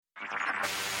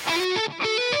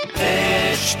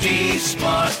HT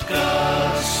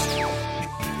Smartcast.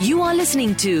 You are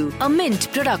listening to a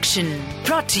Mint production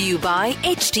brought to you by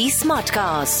HT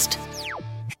Smartcast.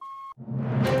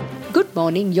 Good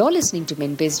morning. You're listening to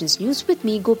Mint Business News with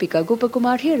me, Gopika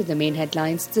Gopakumar. Here are the main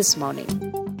headlines this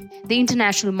morning. The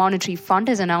International Monetary Fund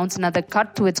has announced another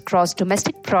cut to its gross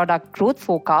domestic product growth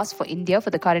forecast for India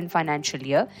for the current financial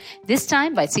year, this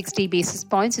time by 60 basis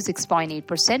points to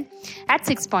 6.8%. At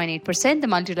 6.8%, the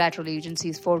multilateral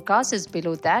agency's forecast is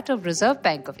below that of Reserve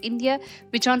Bank of India,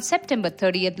 which on September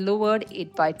 30th lowered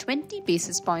it by 20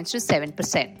 basis points to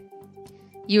 7%.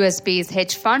 US-based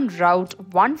hedge fund Route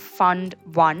 1 Fund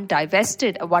 1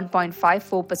 divested a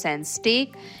 1.54%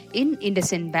 stake in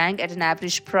IndusInd Bank at an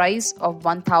average price of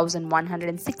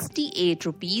 1,168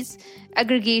 rupees,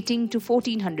 aggregating to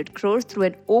 1,400 crores through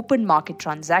an open market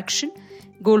transaction.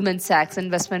 Goldman Sachs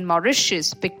Investment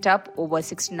Mauritius picked up over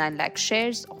 69 lakh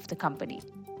shares of the company.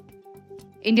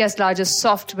 India's largest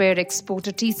software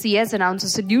exporter TCS announced a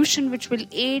solution which will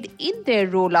aid in their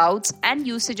rollouts and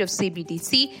usage of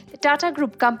CBDC. The Tata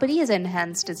Group company has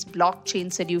enhanced its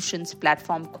blockchain solutions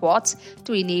platform Quartz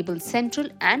to enable central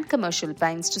and commercial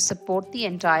banks to support the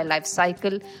entire life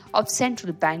cycle of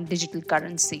central bank digital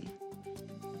currency.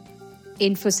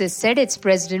 Infosys said its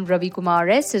president Ravi Kumar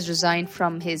S. has resigned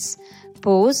from his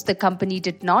post. The company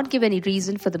did not give any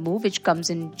reason for the move, which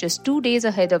comes in just 2 days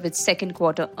ahead of its second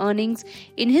quarter earnings.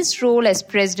 In his role as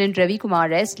president, Ravi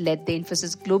Kumar S. led the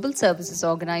Infosys Global Services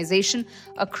Organization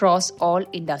across all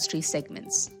industry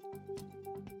segments.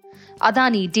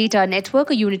 Adani Data Network,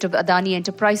 a unit of Adani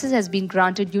Enterprises, has been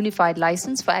granted unified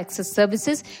license for access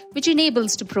services, which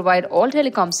enables to provide all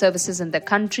telecom services in the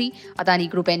country. Adani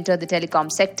Group entered the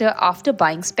telecom sector after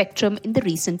buying spectrum in the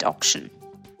recent auction.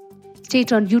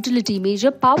 State-run utility major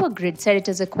Power Grid said it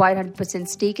has acquired 100%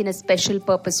 stake in a special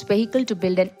purpose vehicle to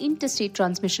build an interstate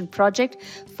transmission project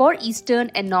for eastern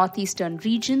and northeastern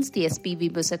regions. The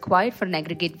SPV was acquired for an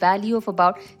aggregate value of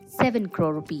about 7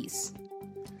 crore rupees.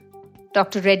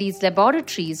 Dr. Reddy's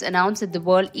Laboratories announced that the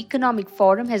World Economic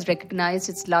Forum has recognized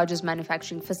its largest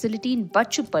manufacturing facility in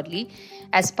Bachupalli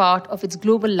as part of its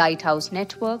global lighthouse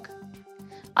network.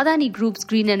 Adani Group's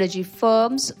green energy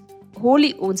firms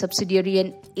wholly owned subsidiary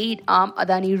and aid arm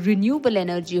Adani Renewable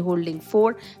Energy Holding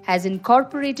 4 has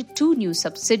incorporated 2 new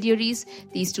subsidiaries.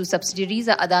 These 2 subsidiaries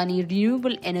are Adani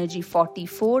Renewable Energy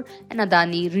 44 and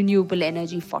Adani Renewable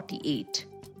Energy 48.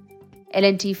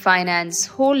 L&T Finance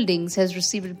Holdings has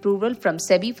received approval from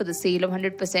SEBI for the sale of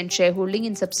 100% shareholding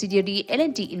in subsidiary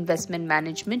L&T Investment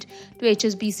Management to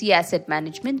HSBC Asset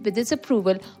Management. With this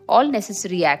approval, all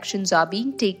necessary actions are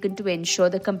being taken to ensure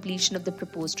the completion of the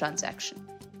proposed transaction.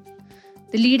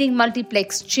 The leading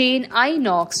multiplex chain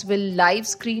Inox will live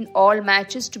screen all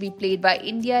matches to be played by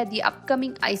India at the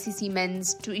upcoming ICC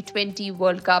Men's T20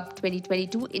 World Cup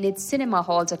 2022 in its cinema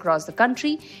halls across the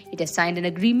country. It has signed an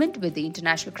agreement with the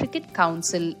International Cricket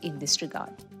Council in this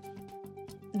regard.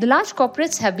 The large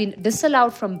corporates have been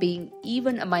disallowed from being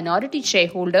even a minority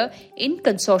shareholder in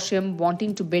consortium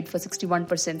wanting to bid for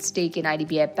 61% stake in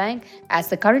IDBI Bank, as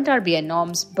the current RBI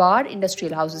norms bar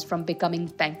industrial houses from becoming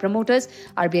bank promoters.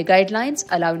 RBI guidelines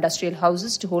allow industrial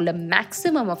houses to hold a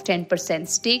maximum of 10%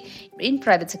 stake in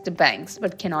private sector banks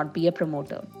but cannot be a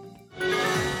promoter.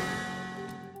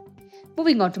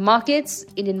 Moving on to markets.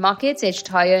 Indian markets edged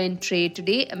higher in trade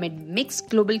today amid mixed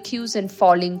global cues and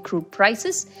falling crude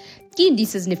prices. Key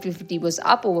indices Nifty 50 was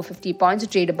up over 50 points to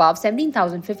trade above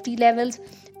 17,050 levels,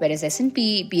 whereas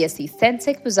S&P BSE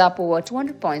Sensex was up over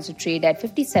 200 points to trade at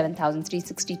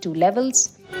 57,362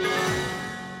 levels.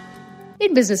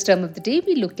 In business term of the day,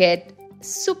 we look at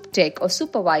SupTech or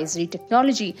supervisory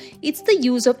technology. It's the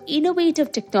use of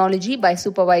innovative technology by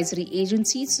supervisory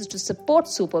agencies to support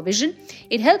supervision.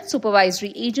 It helps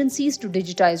supervisory agencies to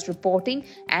digitize reporting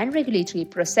and regulatory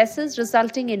processes,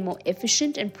 resulting in more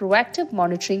efficient and proactive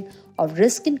monitoring of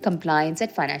risk and compliance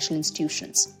at financial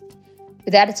institutions.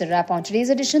 With that, it's a wrap on today's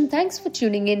edition. Thanks for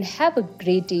tuning in. Have a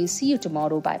great day. See you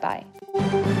tomorrow. Bye-bye.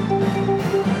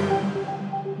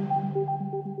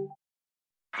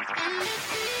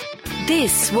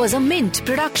 This was a Mint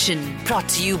production brought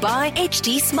to you by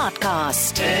HT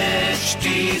Smartcast.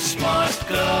 HT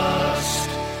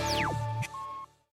Smartcast.